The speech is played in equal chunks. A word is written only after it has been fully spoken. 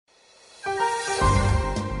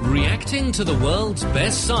Reacting to the world's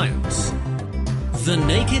best science. The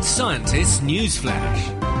Naked Scientist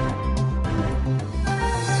NewsFLASH.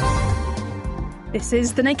 This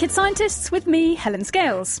is The Naked Scientists with me, Helen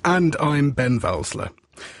Scales. And I'm Ben Valsler.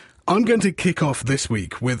 I'm going to kick off this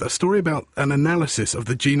week with a story about an analysis of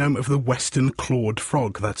the genome of the western clawed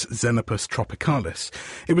frog, that's Xenopus tropicalis.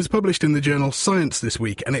 It was published in the journal Science this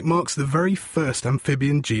week, and it marks the very first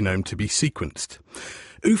amphibian genome to be sequenced.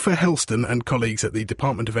 Uffe Helston and colleagues at the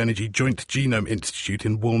Department of Energy Joint Genome Institute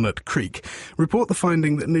in Walnut Creek report the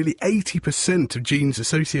finding that nearly 80% of genes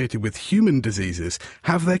associated with human diseases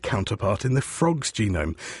have their counterpart in the frog's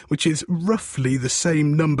genome, which is roughly the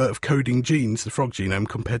same number of coding genes, the frog genome,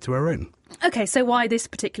 compared to our own. OK, so why this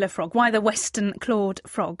particular frog? Why the western clawed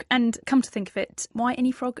frog? And come to think of it, why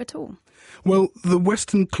any frog at all? Well, the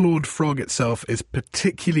western clawed frog itself is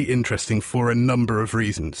particularly interesting for a number of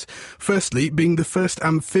reasons. Firstly, being the first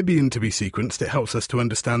amphibian to be sequenced, it helps us to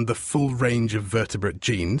understand the full range of vertebrate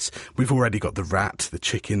genes. We've already got the rat, the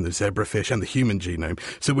chicken, the zebrafish and the human genome,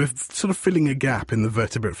 so we're sort of filling a gap in the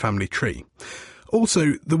vertebrate family tree.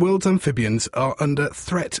 Also, the world's amphibians are under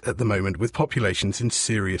threat at the moment, with populations in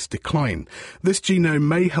serious decline. This genome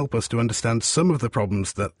may help us to understand some of the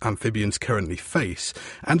problems that amphibians currently face,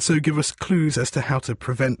 and so give us clues as to how to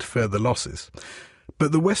prevent further losses.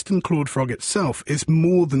 But the western clawed frog itself is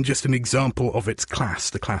more than just an example of its class,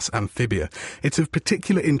 the class Amphibia. It's of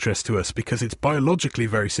particular interest to us because it's biologically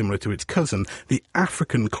very similar to its cousin, the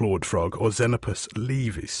African clawed frog, or Xenopus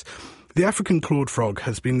laevis. The African clawed frog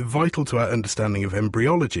has been vital to our understanding of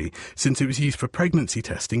embryology since it was used for pregnancy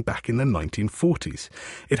testing back in the 1940s.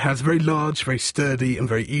 It has very large, very sturdy and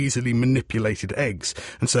very easily manipulated eggs,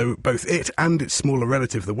 and so both it and its smaller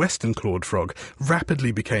relative, the western clawed frog,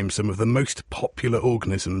 rapidly became some of the most popular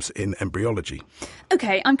organisms in embryology.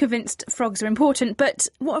 OK, I'm convinced frogs are important, but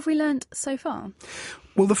what have we learned so far?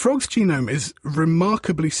 Well, the frog's genome is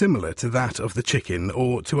remarkably similar to that of the chicken,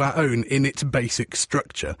 or to our own, in its basic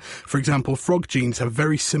structure. For example, frog genes have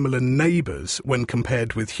very similar neighbours when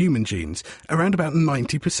compared with human genes, around about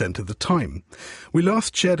 90% of the time. We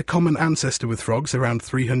last shared a common ancestor with frogs around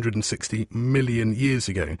 360 million years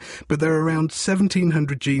ago, but there are around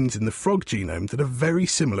 1,700 genes in the frog genome that are very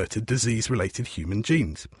similar to disease-related human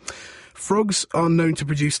genes. Frogs are known to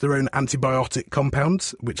produce their own antibiotic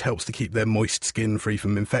compounds, which helps to keep their moist skin free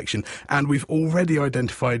from infection, and we've already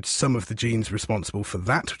identified some of the genes responsible for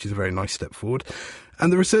that, which is a very nice step forward.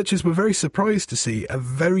 And the researchers were very surprised to see a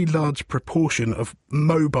very large proportion of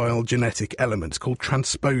mobile genetic elements called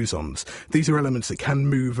transposons. These are elements that can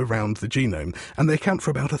move around the genome, and they account for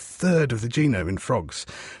about a third of the genome in frogs.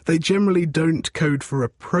 They generally don't code for a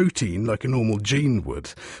protein like a normal gene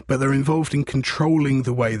would, but they're involved in controlling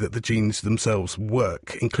the way that the genes themselves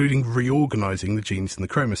work, including reorganising the genes in the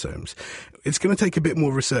chromosomes. It's going to take a bit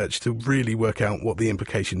more research to really work out what the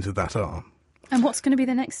implications of that are. And what's going to be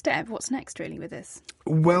the next step? What's next, really, with this?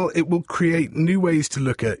 Well, it will create new ways to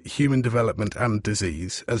look at human development and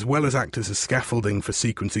disease, as well as act as a scaffolding for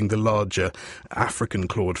sequencing the larger African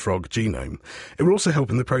clawed frog genome. It will also help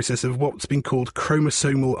in the process of what's been called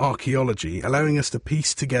chromosomal archaeology, allowing us to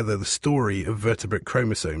piece together the story of vertebrate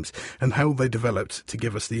chromosomes and how they developed to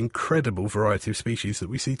give us the incredible variety of species that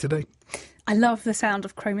we see today. I love the sound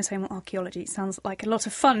of chromosomal archaeology. It sounds like a lot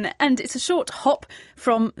of fun, and it's a short hop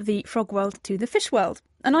from the frog world to the fish world.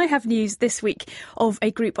 And I have news this week of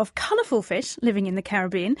a group of colourful fish living in the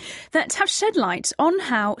Caribbean that have shed light on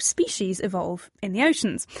how species evolve in the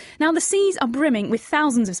oceans. Now, the seas are brimming with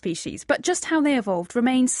thousands of species, but just how they evolved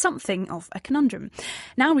remains something of a conundrum.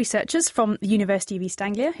 Now, researchers from the University of East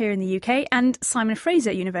Anglia here in the UK and Simon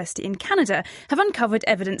Fraser University in Canada have uncovered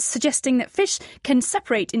evidence suggesting that fish can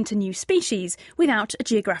separate into new species without a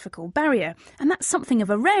geographical barrier. And that's something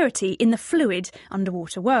of a rarity in the fluid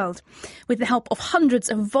underwater world. With the help of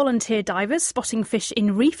hundreds of volunteer divers spotting fish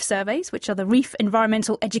in reef surveys, which are the Reef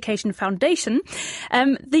Environmental Education Foundation,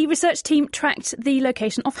 the research team tracked the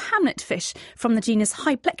location of hamlet fish from the genus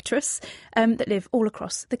Hyplectrus that live all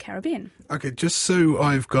across the Caribbean. OK, just so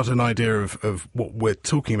I've got an idea of what we're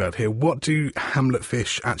talking about here, what do hamlet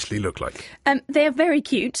fish actually look like? They're very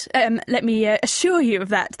cute, let me assure you of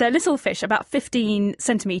that. They're little fish, about 15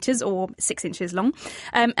 centimetres or 6 inches long,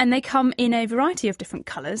 and they come in a variety of different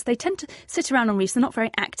colours. They tend to sit around on reefs. They're not very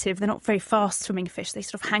very active. They're not very fast swimming fish. They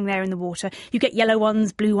sort of hang there in the water. You get yellow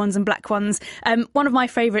ones, blue ones and black ones. One of my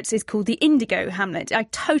favourites is called the indigo hamlet. I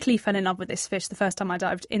totally fell in love with this fish the first time I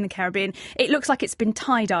dived in the Caribbean. It looks like it's been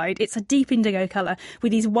tie-dyed. It's a deep indigo colour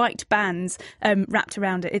with these white bands wrapped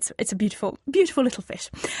around it. It's a beautiful, beautiful little fish.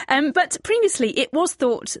 But previously it was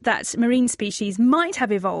thought that marine species might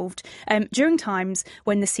have evolved during times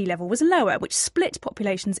when the sea level was lower, which split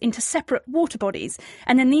populations into separate water bodies.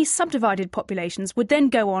 And then these subdivided populations would then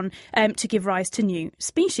go on to give rise to new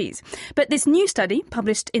species. But this new study,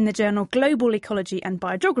 published in the journal Global Ecology and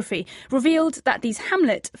Biogeography, revealed that these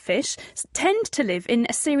hamlet fish tend to live in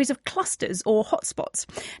a series of clusters or hotspots.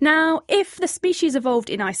 Now, if the species evolved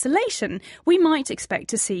in isolation, we might expect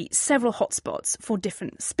to see several hotspots for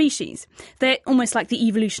different species. They're almost like the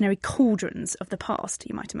evolutionary cauldrons of the past,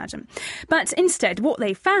 you might imagine. But instead, what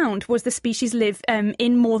they found was the species live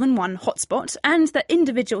in more than one hotspot, and that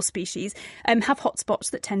individual species have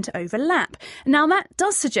hotspots that tend to overlap. Now, that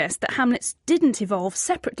does suggest that hamlets didn't evolve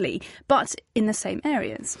separately, but in the same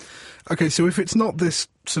areas. OK, so if it's not this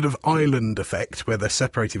sort of island effect where they're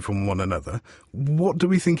separated from one another, what do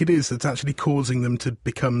we think it is that's actually causing them to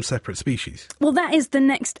become separate species? Well, that is the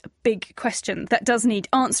next big question that does need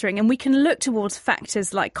answering, and we can look towards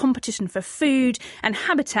factors like competition for food and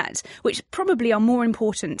habitat, which probably are more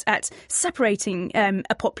important at separating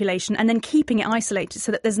a population and then keeping it isolated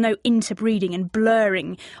so that there's no interbreeding and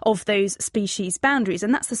blurring of those species boundaries.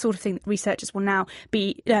 And that's the sort of thing that researchers will now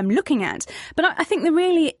be looking at. But I think the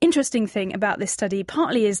really interesting thing about this study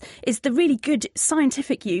partly is the really good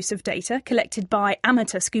scientific use of data collected by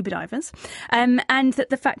amateur scuba divers, and that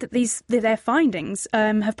the fact that their findings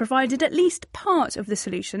have provided at least part of the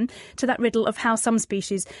solution to that riddle of how some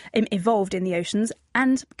species evolved in the oceans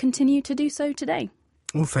and continue to do so today.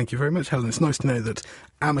 Well, thank you very much, Helen. It's nice to know that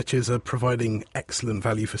amateurs are providing excellent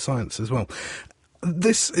value for science as well.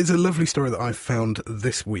 This is a lovely story that I found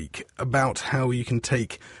this week about how you can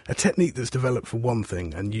take a technique that's developed for one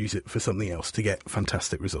thing and use it for something else to get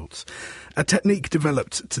fantastic results. A technique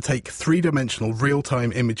developed to take three-dimensional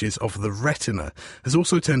real-time images of the retina has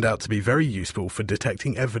also turned out to be very useful for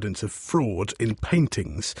detecting evidence of fraud in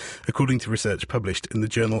paintings, according to research published in the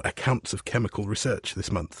journal Accounts of Chemical Research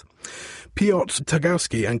this month. Piotr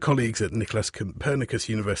Tagawski and colleagues at Nicholas Copernicus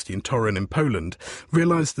University in Torun in Poland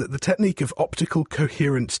realised that the technique of optical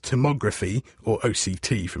coherence tomography, or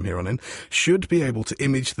OCT from here on in, should be able to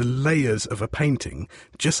image the layers of a painting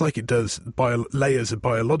just like it does layers of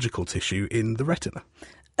biological tissue in the retina.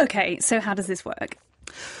 OK, so how does this work?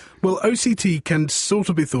 Well, OCT can sort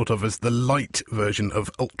of be thought of as the light version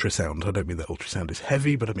of ultrasound. I don't mean that ultrasound is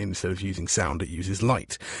heavy, but I mean instead of using sound, it uses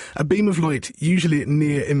light. A beam of light, usually at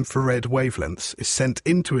near-infrared wavelengths, is sent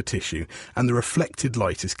into a tissue and the reflected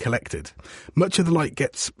light is collected. Much of the light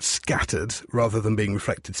gets scattered rather than being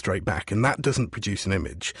reflected straight back, and that doesn't produce an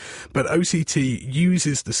image. But OCT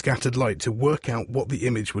uses the scattered light to work out what the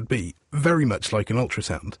image would be, very much like an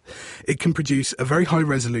ultrasound. It can produce a very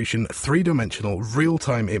high-resolution, three-dimensional,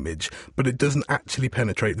 real-time image, but it doesn't actually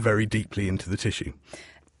penetrate very deeply into the tissue.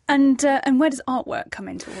 And where does artwork come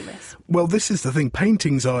into all this? Well, this is the thing.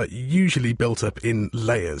 Paintings are usually built up in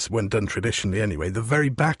layers, when done traditionally anyway. The very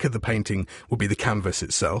back of the painting will be the canvas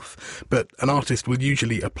itself, but an artist will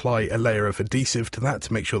usually apply a layer of adhesive to that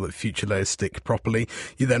to make sure that future layers stick properly.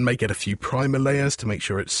 You then may get a few primer layers to make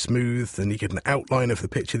sure it's smooth, then you get an outline of the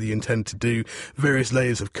picture that you intend to do, various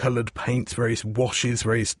layers of coloured paints, various washes,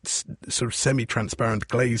 various sort of semi-transparent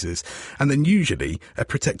glazes, and then usually a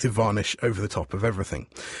protective varnish over the top of everything.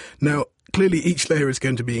 Now, clearly each layer is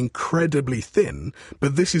going to be incredibly thin,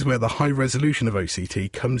 but this is where the high resolution of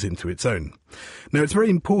OCT comes into its own. Now, it's very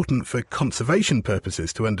important for conservation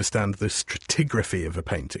purposes to understand the stratigraphy of a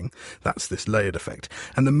painting. That's this layered effect.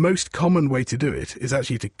 And the most common way to do it is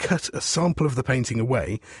actually to cut a sample of the painting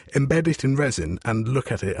away, embed it in resin, and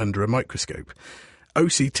look at it under a microscope.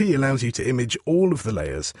 OCT allows you to image all of the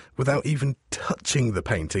layers without even touching the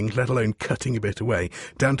painting, let alone cutting a bit away,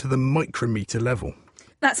 down to the micrometre level.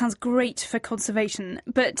 That sounds great for conservation,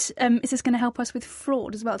 but is this going to help us with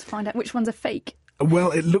fraud as well, to find out which ones are fake?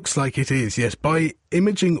 Well, it looks like it is, yes. By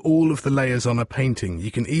imaging all of the layers on a painting,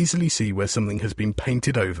 you can easily see where something has been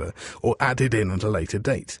painted over or added in at a later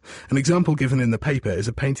date. An example given in the paper is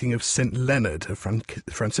a painting of St. Leonard, a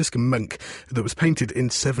Franciscan monk, that was painted in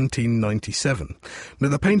 1797. Now,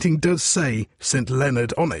 the painting does say St.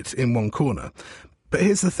 Leonard on it in one corner, but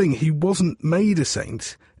here's the thing, he wasn't made a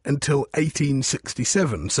saint until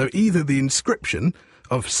 1867, so either the inscription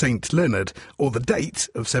of St. Leonard or the date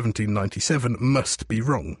of 1797 must be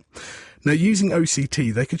wrong. Now, using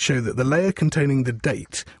OCT, they could show that the layer containing the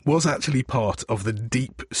date was actually part of the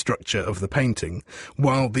deep structure of the painting,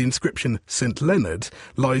 while the inscription St. Leonard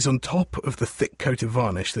lies on top of the thick coat of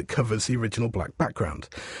varnish that covers the original black background.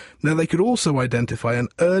 Now, they could also identify an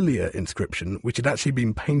earlier inscription which had actually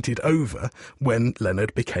been painted over when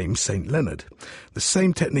Leonard became St. Leonard. The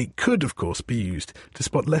same technique could, of course, be used to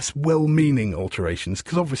spot less well-meaning alterations,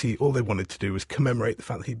 because obviously all they wanted to do was commemorate the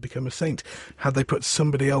fact that he'd become a saint. Had they put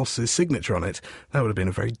somebody else's signature on it, that would have been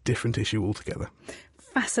a very different issue altogether.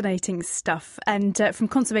 Fascinating stuff. And from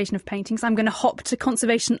conservation of paintings, I'm going to hop to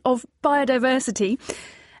conservation of biodiversity.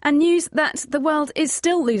 And news that the world is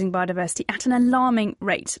still losing biodiversity at an alarming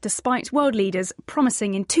rate, despite world leaders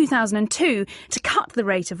promising in 2002 to cut the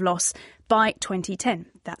rate of loss by 2010.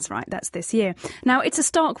 That's right, that's this year. Now, it's a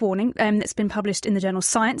stark warning that's been published in the journal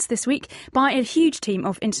Science this week by a huge team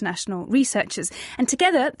of international researchers. And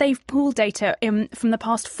together, they've pooled data from the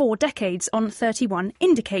past 4 decades on 31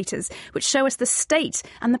 indicators, which show us the state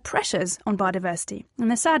and the pressures on biodiversity.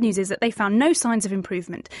 And the sad news is that they found no signs of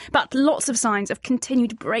improvement, but lots of signs of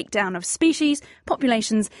continued breakdown of species,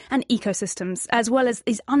 populations and ecosystems, as well as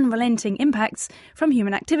these unrelenting impacts from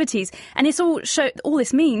human activities. And all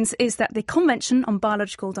this means is that the Convention on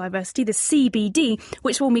Biological Diversity, the CBD,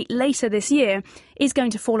 which we'll meet later this year, is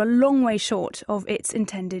going to fall a long way short of its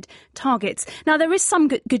intended targets. Now, there is some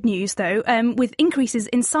good news, though, with increases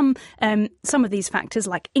in some of these factors,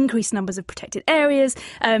 like increased numbers of protected areas,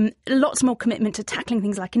 lots more commitment to tackling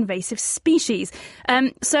things like invasive species.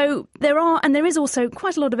 So there is also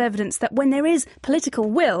quite a lot of evidence that when there is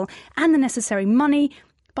political will and the necessary money,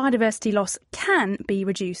 biodiversity loss can be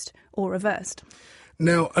reduced or reversed.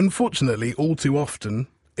 Now, unfortunately, all too often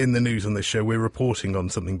in the news on this show, we're reporting on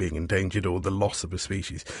something being endangered or the loss of a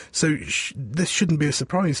species. So this shouldn't be a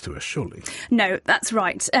surprise to us, surely? No, that's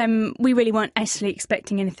right. We really weren't actually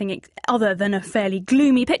expecting anything other than a fairly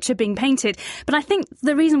gloomy picture being painted. But I think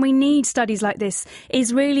the reason we need studies like this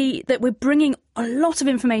is really that we're bringing a lot of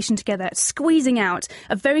information together, squeezing out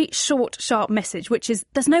a very short, sharp message, which is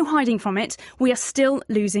there's no hiding from it. We are still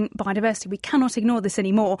losing biodiversity. We cannot ignore this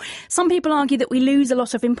anymore. Some people argue that we lose a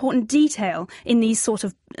lot of important detail in these sort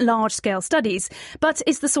of large-scale studies, but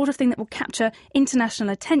it's the sort of thing that will capture international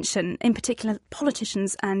attention, in particular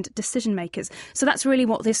politicians and decision-makers. So that's really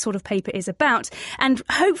what this sort of paper is about. And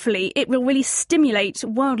hopefully it will really stimulate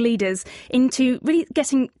world leaders into really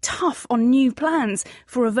getting tough on new plans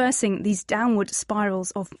for reversing these downward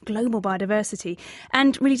spirals of global biodiversity,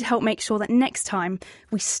 and really to help make sure that next time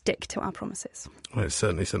we stick to our promises. Well, it's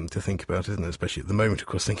certainly something to think about, isn't it? Especially at the moment, of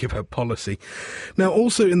course, thinking about policy. Now,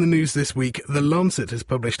 also in the news this week, The Lancet has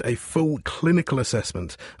published a full clinical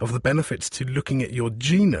assessment of the benefits to looking at your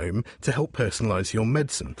genome to help personalise your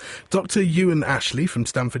medicine. Dr. Ewan Ashley from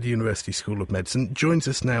Stanford University School of Medicine joins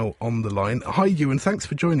us now on the line. Hi, Ewan, thanks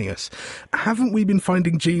for joining us. Haven't we been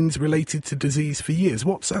finding genes related to disease for years?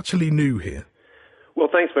 What's actually new here? Well,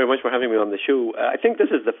 thanks very much for having me on the show. I think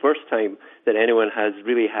this is the first time that anyone has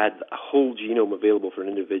really had a whole genome available for an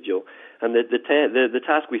individual. And the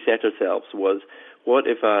task we set ourselves was, what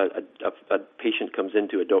if a patient comes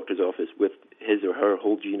into a doctor's office with his or her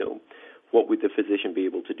whole genome? What would the physician be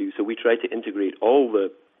able to do? So we tried to integrate all the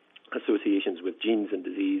associations with genes and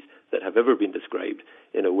disease that have ever been described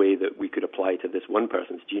in a way that we could apply to this one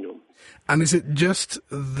person's genome. And is it just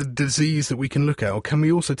the disease that we can look at, or can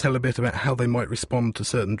we also tell a bit about how they might respond to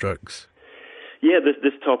certain drugs? Yeah,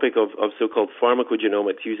 this topic of so-called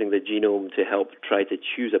pharmacogenomics, using the genome to help try to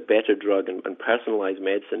choose a better drug and personalize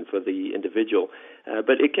medicine for the individual.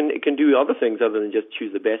 But it can do other things other than just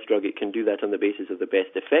choose the best drug. It can do that on the basis of the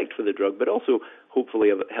best effect for the drug, but also hopefully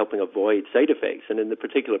of helping avoid side effects. And in the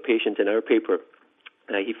particular patient in our paper,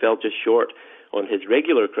 he fell just short on his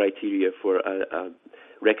regular criteria for a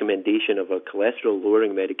recommendation of a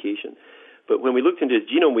cholesterol-lowering medication. But when we looked into his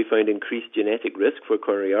genome, we found increased genetic risk for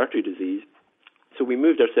coronary artery disease. So we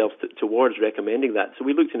moved ourselves towards recommending that. So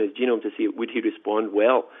we looked in his genome to see would he respond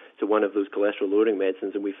well to one of those cholesterol-lowering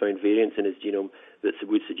medicines, and we found variants in his genome that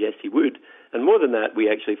would suggest he would. And more than that,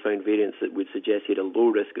 we actually found variants that would suggest he had a low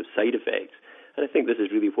risk of side effects. And I think this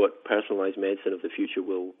is really what personalised medicine of the future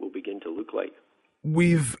will begin to look like.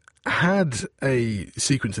 We've had a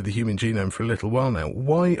sequence of the human genome for a little while now.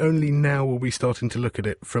 Why only now are we starting to look at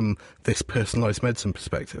it from this personalised medicine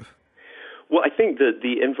perspective? Well, I think that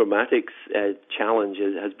the informatics challenge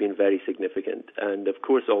has been very significant. And of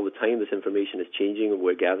course, all the time this information is changing, and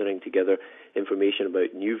we're gathering together information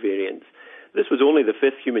about new variants. This was only the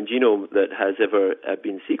 5th human genome that has ever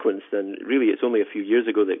been sequenced, and really it's only a few years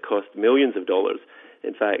ago that it cost millions of dollars.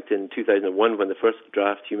 In fact, in 2001, when the first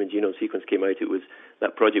draft human genome sequence came out,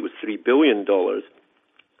 that project was $3 billion.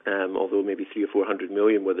 although maybe 300 or 400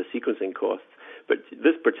 million were the sequencing costs. But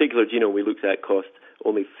this particular genome we looked at cost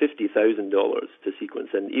only $50,000 to sequence,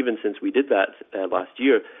 and even since we did that last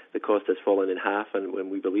year, the cost has fallen in half, and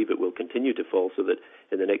we believe it will continue to fall, so that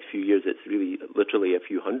in the next few years it's really literally a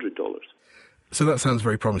few $100s. So that sounds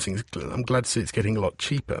very promising. I'm glad to see it's getting a lot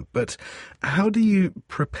cheaper. But how do you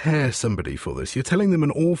prepare somebody for this? You're telling them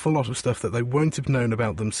an awful lot of stuff that they won't have known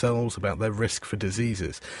about themselves, about their risk for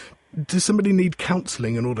diseases. Does somebody need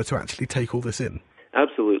counselling in order to actually take all this in?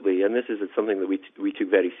 Absolutely, and this is something that we took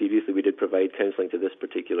very seriously. We did provide counselling to this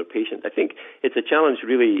particular patient. I think it's a challenge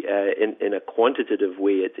really in a quantitative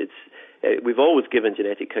way. We've always given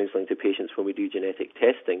genetic counselling to patients when we do genetic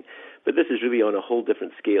testing, but this is really on a whole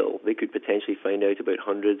different scale. They could potentially find out about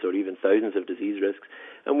hundreds or even thousands of disease risks,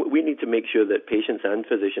 and we need to make sure that patients and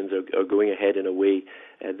physicians are going ahead in a way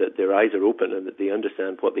that their eyes are open and that they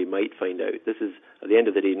understand what they might find out. This is, at the end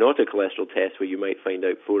of the day, not a cholesterol test where you might find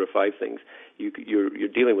out 4 or 5 things.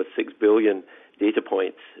 You're dealing with 6 billion data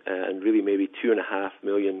points and really maybe 2.5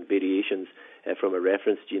 million variations from a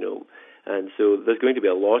reference genome. And so there's going to be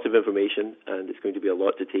a lot of information, and it's going to be a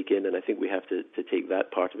lot to take in, and I think we have to take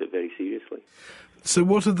that part of it very seriously. So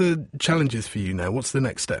what are the challenges for you now? What's the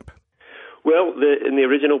next step? Well, in the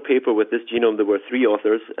original paper with this genome, there were 3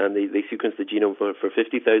 authors, and they sequenced the genome for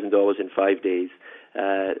 $50,000 in 5 days.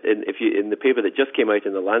 In the paper that just came out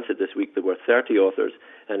in The Lancet this week, there were 30 authors,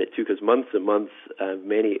 and it took us months and months,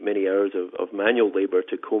 many hours of manual labour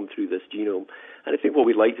to comb through this genome. And I think what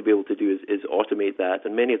we'd like to be able to do is automate that,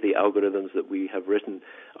 and many of the algorithms that we have written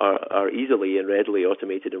are easily and readily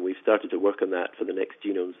automated, and we've started to work on that for the next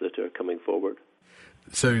genomes that are coming forward.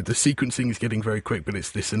 So the sequencing is getting very quick, but it's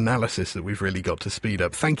this analysis that we've really got to speed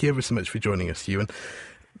up. Thank you ever so much for joining us, Ewan.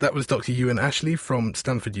 That was Dr. Ewan Ashley from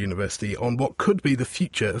Stanford University on what could be the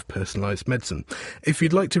future of personalised medicine. If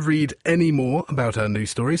you'd like to read any more about our news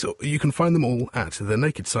stories, you can find them all at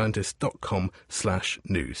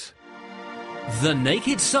thenakedscientist.com/news. The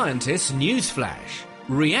Naked Scientist NewsFlash,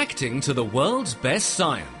 reacting to the world's best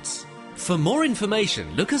science. For more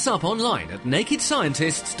information, look us up online at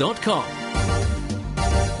nakedscientists.com.